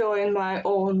prefer in my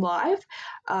own life,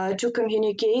 to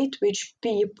communicate with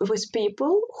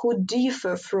people who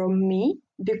differ from me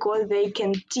because they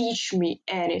can teach me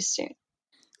anything.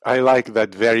 I like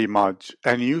that very much.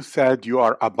 And you said you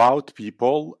are about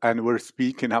people, and we're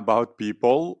speaking about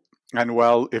people. And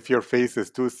well, if your face is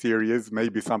too serious,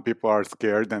 maybe some people are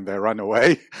scared and they run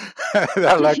away.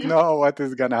 They're like, no, what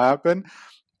is going to happen?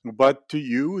 But to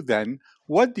you, then,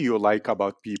 what do you like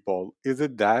about people? Is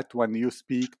it that when you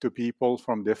speak to people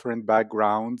from different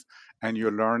backgrounds and you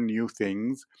learn new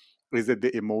things, is it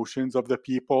the emotions of the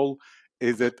people?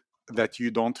 Is it that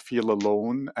you don't feel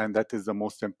alone and that is the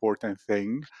most important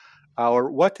thing?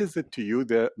 Or what is it to you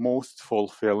the most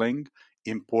fulfilling,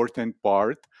 important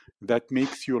part that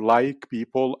makes you like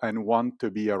people and want to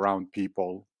be around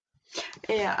people?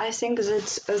 Yeah, I think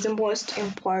that the most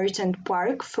important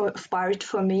part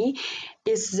for me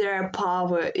is their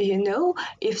power.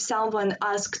 If someone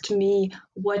asked me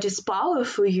what is power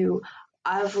for you,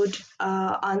 I would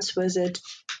answer that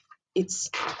it's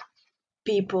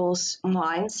people's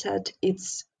mindset,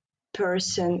 it's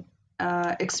person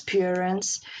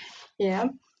experience. Yeah.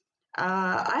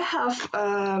 I have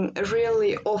a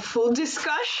really awful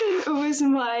discussion with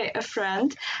my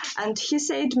friend, and he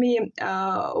said me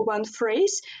one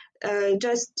phrase.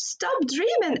 Just stop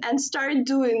dreaming and start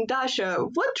doing, Dasha.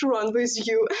 What's wrong with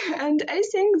you? And I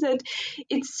think that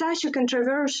it's such a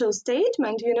controversial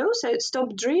statement, so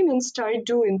stop dreaming, start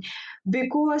doing,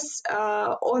 because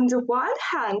on the one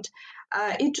hand,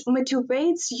 it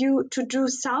motivates you to do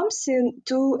something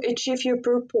to achieve your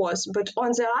purpose, but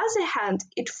on the other hand,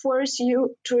 it forces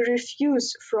you to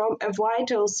refuse from a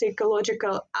vital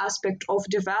psychological aspect of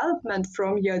development,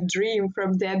 from your dream,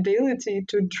 from the ability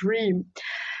to dream.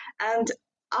 And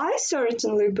I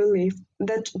certainly believe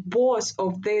that both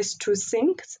of these two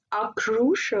things are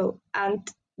crucial and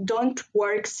don't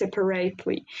work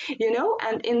separately,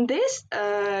 and in this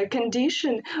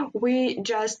condition we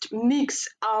just mix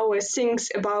our things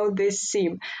about this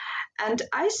theme. And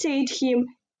I said him,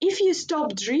 if you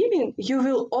stop dreaming, you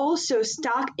will also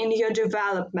stuck in your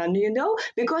development,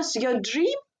 because your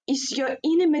dream is your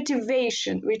inner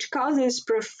motivation, which causes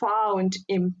profound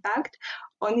impact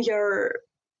on your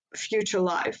future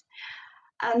life.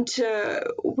 And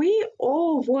we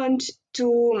all want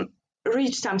to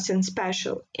reach something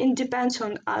special. It depends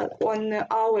on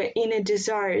our inner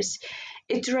desires.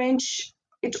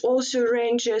 It also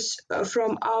ranges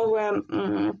from our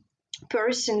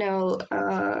personal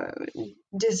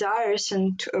desires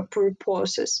and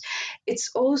purposes. It's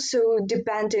also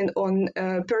dependent on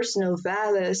personal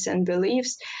values and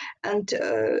beliefs. And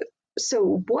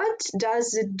so, what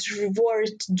does the word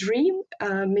dream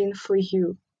mean for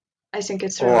you? I think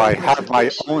it's a Oh, really I important have my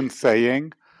question. own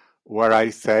saying where I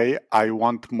say I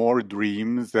want more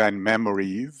dreams than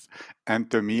memories.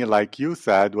 And to me, like you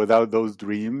said, without those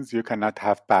dreams, you cannot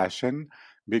have passion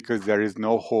because there is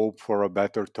no hope for a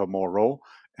better tomorrow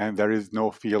and there is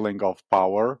no feeling of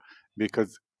power.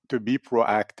 Because to be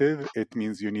proactive, it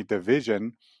means you need a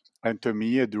vision. And to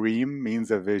me, a dream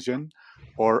means a vision,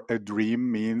 or a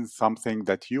dream means something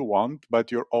that you want,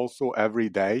 but you're also every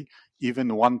day even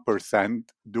 1%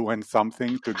 doing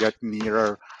something to get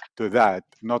nearer to that,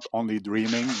 not only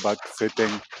dreaming, but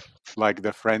sitting like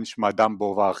the French Madame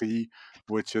Bovary,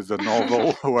 which is a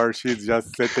novel where she's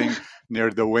just sitting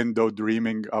near the window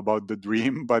dreaming about the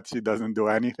dream, but she doesn't do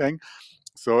anything.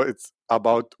 So it's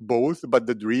about both, but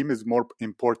the dream is more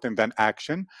important than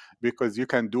action because you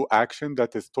can do action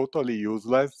that is totally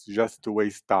useless just to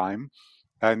waste time.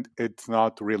 And it's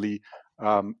not really,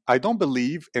 I don't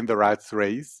believe in the rat's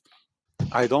race.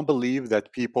 I don't believe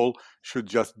that people should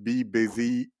just be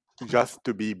busy just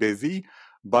to be busy,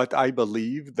 but I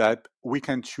believe that we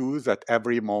can choose at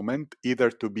every moment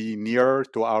either to be nearer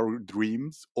to our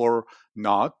dreams or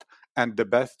not. And the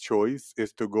best choice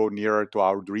is to go nearer to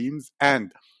our dreams.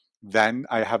 And then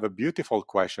I have a beautiful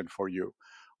question for you.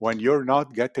 When you're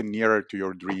not getting nearer to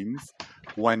your dreams,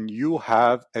 when you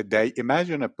have a day,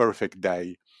 imagine a perfect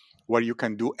day where you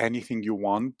can do anything you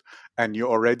want and you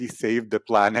already saved the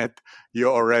planet, you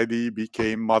already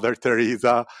became Mother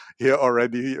Teresa, you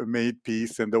already made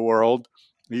peace in the world,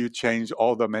 you change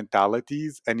all the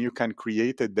mentalities, and you can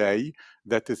create a day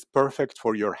that is perfect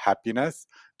for your happiness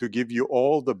to give you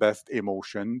all the best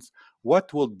emotions.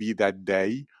 What will be that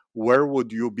day? Where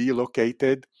would you be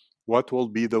located? What will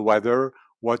be the weather?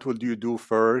 What will you do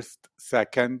first,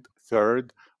 second,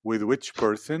 third? with which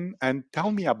person, and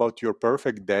tell me about your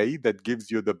perfect day that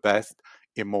gives you the best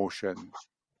emotion.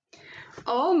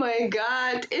 Oh my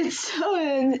God, it's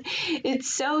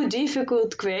so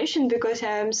difficult question because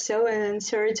I'm so an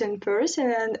uncertain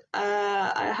person, and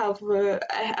I have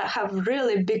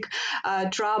really big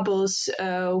troubles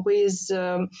with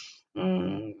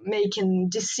making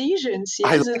decisions.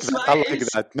 I Yes, like it's that. my I like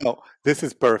it's that. No, this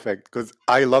is perfect because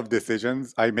I love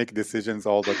decisions. I make decisions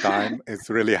all the time. It's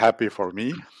really happy for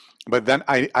me. But then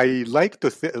I like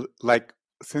to like,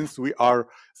 since we are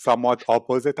somewhat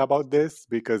opposite about this,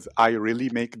 because I really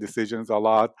make decisions a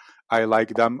lot. I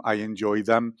like them. I enjoy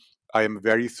them. I am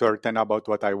very certain about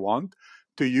what I want.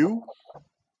 To you,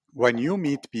 when you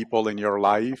meet people in your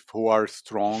life who are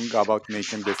strong about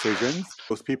making decisions,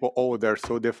 those people, oh, they're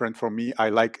so different from me. I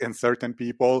like in certain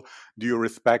people. Do you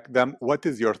respect them? What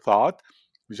is your thought?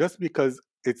 Just because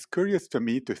it's curious to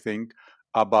me to think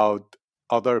about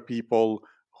other people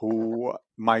who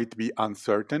might be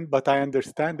uncertain, but I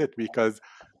understand it because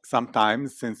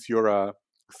sometimes, since you're a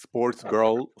sports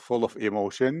girl full of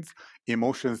emotions,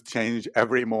 emotions change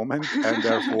every moment, and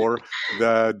therefore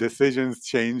the decisions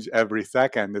change every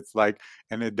second. It's like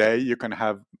in a day you can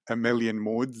have a million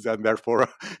moods and therefore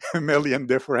a million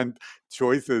different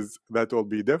choices that will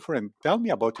be different. Tell me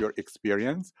about your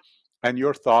experience and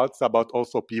your thoughts about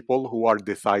also people who are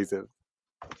decisive.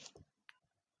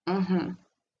 Mhm.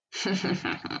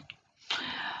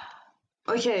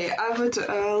 Okay, I would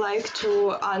like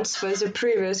to answer the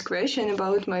previous question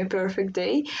about my perfect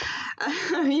day. I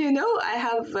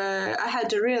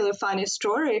had a really funny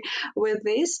story with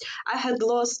this. I had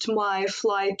lost my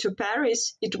flight to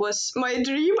Paris. It was my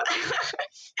dream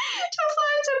to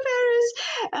fly to Paris,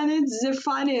 and it's the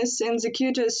funniest and the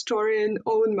cutest story in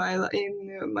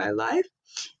my life.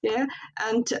 Yeah,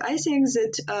 and I think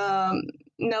that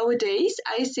nowadays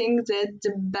I think that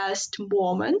the best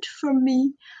moment for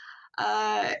me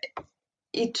uh,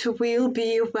 it will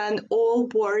be when all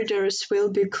borders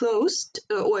will be closed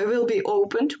or will be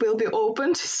opened.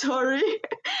 Sorry,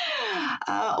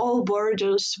 all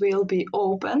borders will be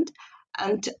opened,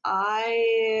 and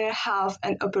I will have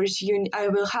an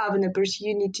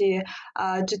opportunity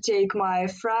to take my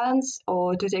friends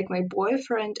or to take my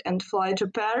boyfriend and fly to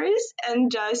Paris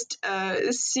and just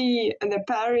see the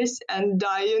Paris and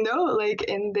die. Like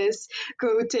in this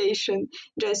quotation,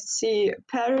 just see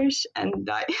Paris and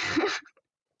die.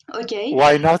 Okay.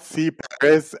 Why not see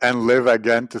Paris and live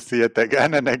again to see it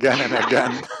again and again and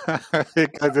again?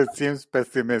 Because it seems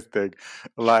pessimistic.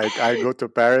 Like I go to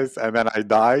Paris and then I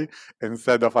die,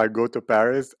 instead of I go to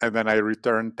Paris and then I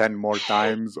return 10 more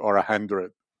times or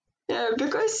 100. Yeah,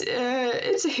 because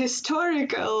it's a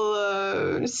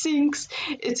historical things.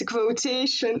 It's a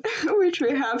quotation which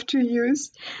we have to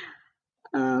use.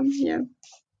 Yeah.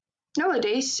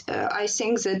 Nowadays, I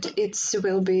think that it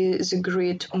will be the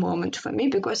great moment for me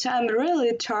because I'm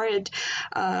really tired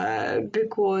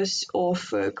because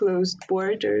of closed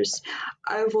borders.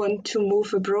 I want to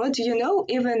move abroad.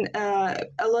 Even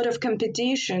a lot of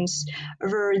competitions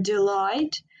were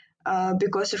delayed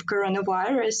because of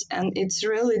coronavirus, and it's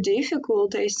really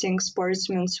difficult. I think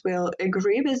sportsmen will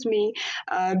agree with me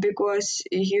because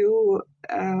you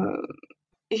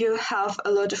have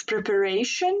a lot of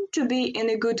preparation to be in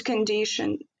a good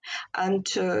condition and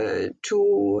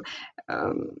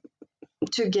um,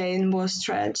 to gain more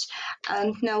strength.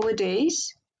 And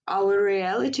nowadays, our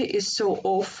reality is so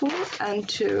awful, and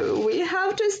we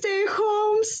have to stay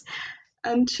homes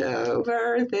and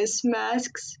wear these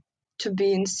masks to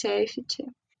be in safety.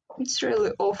 It's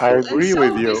really I awful and agree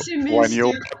with so you.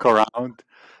 pessimistic.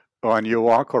 When you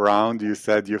walk around, you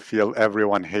said you feel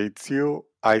everyone hates you.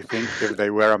 I think if they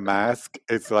wear a mask,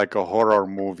 it's like a horror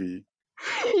movie.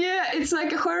 Yeah, it's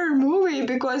like a horror movie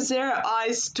because their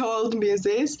eyes told me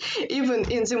this, even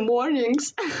in the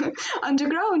mornings.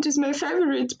 Underground is my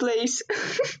favorite place,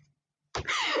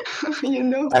 you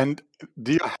know. And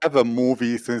do you have a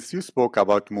movie, since you spoke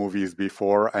about movies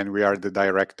before and we are the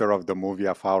director of the movie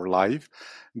of our life,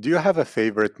 do you have a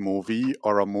favorite movie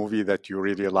or a movie that you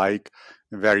really like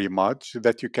very much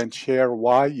that you can share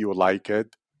why you like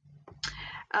it?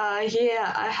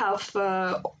 Yeah, I have.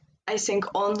 I think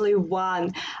only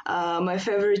one. My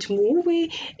favorite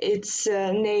movie. It's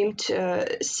named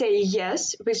 "Say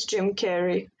Yes" with Jim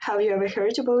Carrey. Have you ever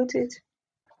heard about it?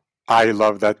 I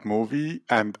love that movie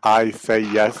and I say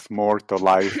yes more to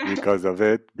life because of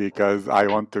it, because I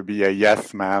want to be a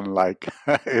yes man like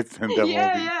it's in the Yeah,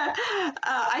 movie. yeah.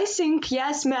 I think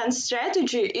yes man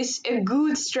strategy is a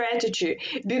good strategy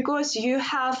because you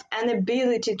have an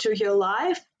ability to your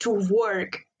life to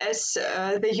work as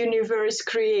the universe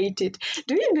created.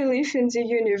 Do you believe in the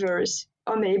universe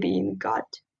or maybe in God?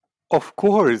 Of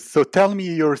course. So tell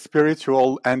me your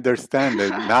spiritual understanding.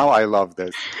 Now I love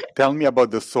this. Tell me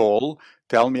about the soul.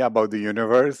 Tell me about the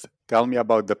universe. Tell me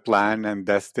about the plan and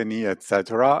destiny,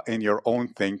 etc. In your own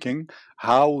thinking.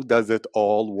 How does it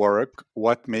all work?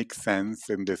 What makes sense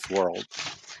in this world?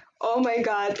 Oh my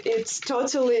God, it's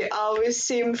totally our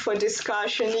theme for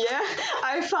discussion. Yeah,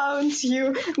 I found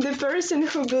you, the person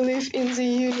who believes in the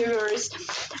universe.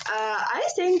 I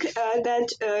think that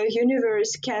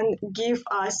universe can give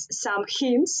us some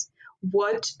hints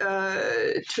what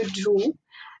to do,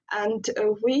 and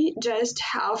we just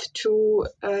have to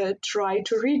try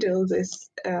to riddle these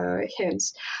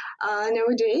hints.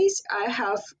 Nowadays, I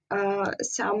have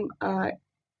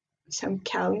some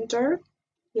calendar.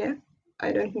 Yeah,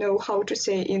 I don't know how to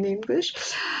say in English.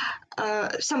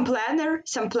 Some planner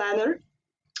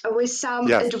with some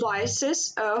Yes.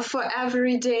 advices for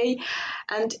every day,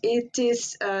 and it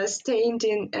is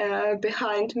standing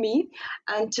behind me.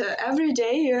 And every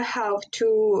day you have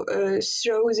to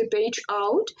throw the page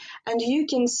out, and you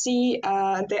can see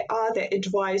the other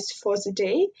advice for the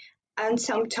day. And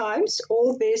sometimes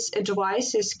all these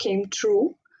advices came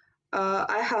true.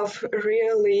 I have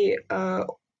really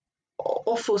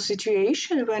awful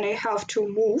situation when I have to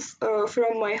move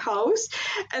from my house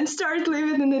and start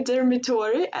living in a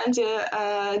dormitory. And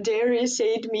the dairy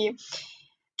said me,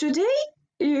 today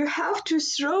you have to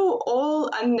throw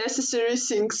all unnecessary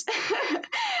things.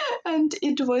 And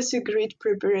it was a great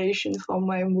preparation for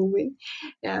my moving.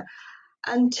 Yeah.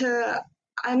 And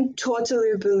I'm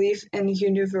totally believe in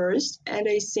universe, and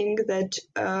I think that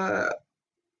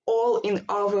all in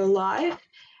our life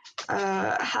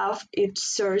have its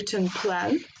certain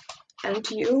plan, and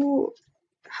you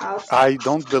have. I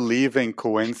don't believe in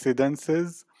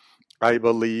coincidences. I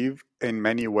believe in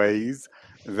many ways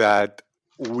that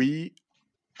we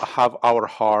have our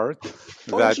heart,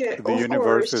 that Okay, the of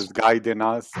universe course. is guiding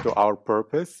us to our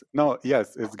purpose. No,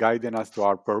 yes, it's guiding us to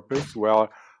our purpose. Well,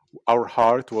 our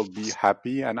heart will be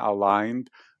happy and aligned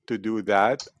to do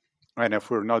that. And if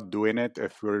we're not doing it,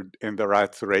 if we're in the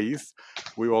rat race,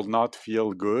 we will not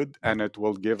feel good, and it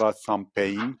will give us some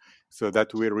pain so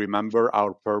that we remember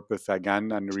our purpose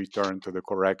again and return to the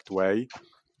correct way.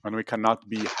 And we cannot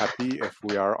be happy if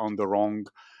we are on the wrong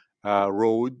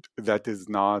road that is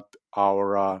not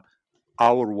our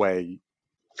way.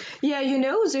 Yeah, you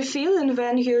know the feeling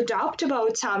when you doubt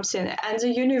about something and the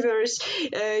universe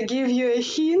give you a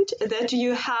hint that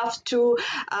you have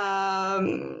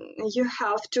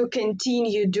to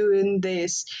continue doing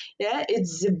this. Yeah,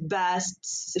 it's the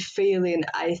best feeling,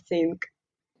 I think.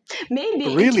 Maybe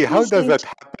it Really, how does isn't. that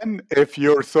happen if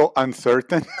you're so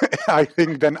uncertain? I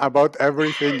think then about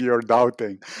everything you're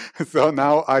doubting. So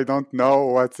now I don't know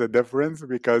what's the difference,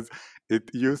 because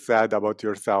you said about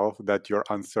yourself that you're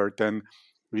uncertain,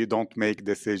 you don't make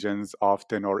decisions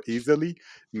often or easily.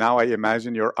 Now I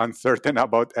imagine you're uncertain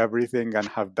about everything and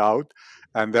have doubt.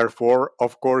 And therefore,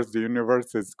 of course, the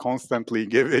universe is constantly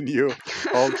giving you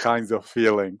all kinds of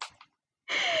feelings.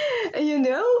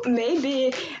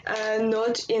 Maybe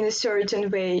not in a certain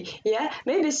way. Yeah,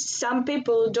 maybe some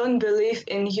people don't believe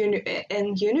in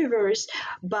universe,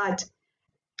 but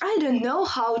I don't know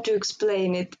how to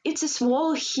explain it. It's a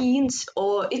small hint,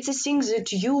 or it's a thing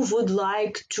that you would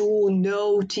like to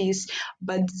notice,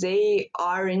 but they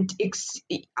aren't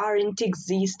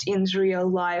exist in real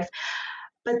life.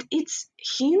 But it's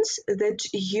hints that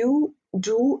you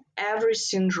do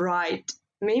everything right.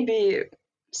 Maybe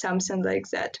something like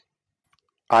that.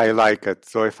 I like it.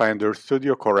 So if I understood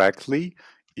you correctly,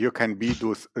 you can be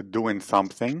doing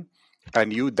something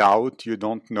and you doubt, you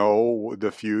don't know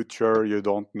the future, you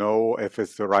don't know if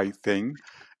it's the right thing.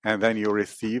 And then you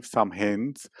receive some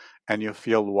hints and you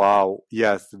feel, wow,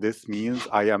 yes, this means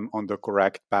I am on the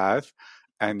correct path.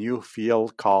 And you feel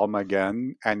calm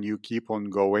again and you keep on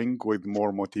going with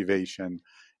more motivation.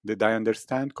 Did I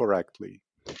understand correctly?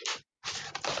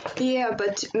 Yeah,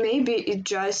 but maybe it's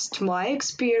just my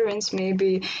experience.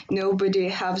 Maybe nobody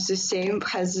has the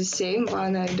same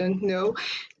one. I don't know.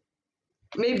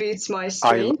 Maybe it's my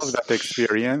I love strength. that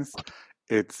experience.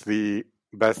 It's the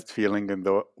best feeling in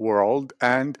the world.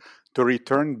 And to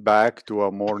return back to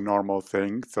a more normal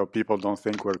thing so people don't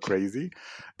think we're crazy.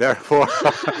 Therefore,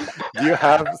 do you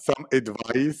have some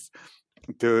advice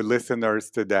to listeners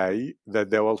today that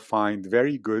they will find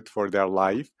very good for their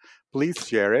life? Please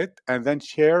share it. And then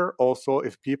share also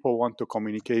if people want to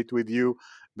communicate with you,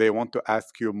 they want to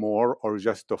ask you more or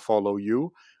just to follow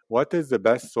you. What is the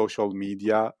best social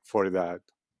media for that?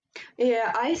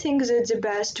 Yeah, I think that the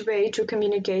best way to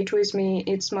communicate with me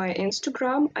it's my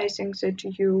Instagram. I think that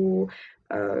you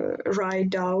write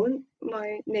down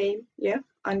my name, yeah,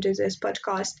 under this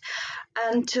podcast,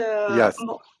 and Yes.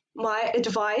 My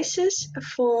advices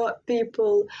for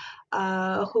people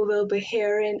who will be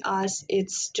hearing us,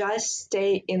 it's just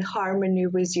stay in harmony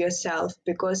with yourself,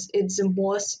 because it's the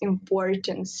most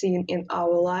important thing in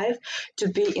our life, to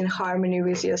be in harmony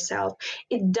with yourself.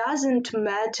 It doesn't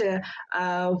matter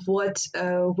what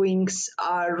wings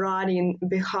are running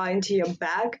behind your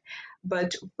back,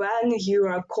 but when you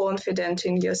are confident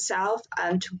in yourself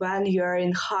and when you are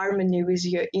in harmony with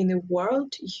your inner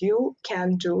world, you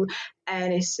can do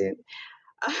anything.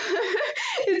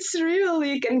 It's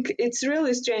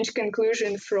really strange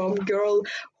conclusion from girl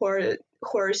who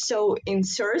are so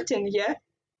uncertain. Yeah,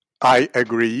 I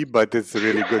agree, but it's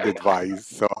really good advice,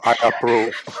 so I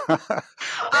approve.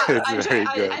 It's very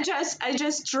good. I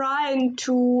just trying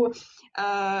to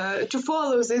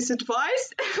follow this advice.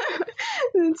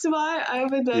 That's why I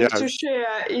would like to Yes.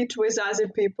 share it with other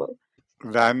people.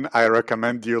 Then I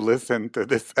recommend you listen to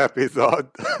this episode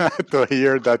to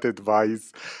hear that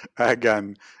advice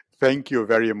again. Thank you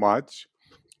very much.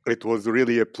 It was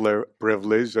really a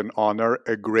privilege and honor,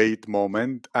 a great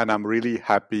moment, and I'm really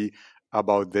happy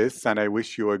about this. And I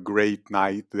wish you a great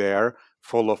night there,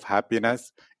 full of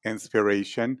happiness,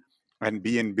 inspiration, and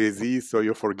being busy so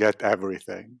you forget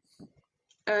everything.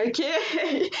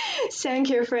 Okay, thank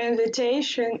you for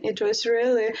invitation. It was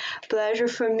really a pleasure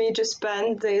for me to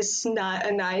spend this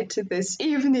night, this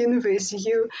evening with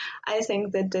you. I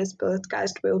think that this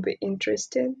podcast will be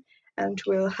interesting and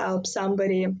will help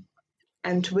somebody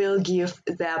and will give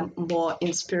them more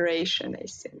inspiration, I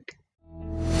think.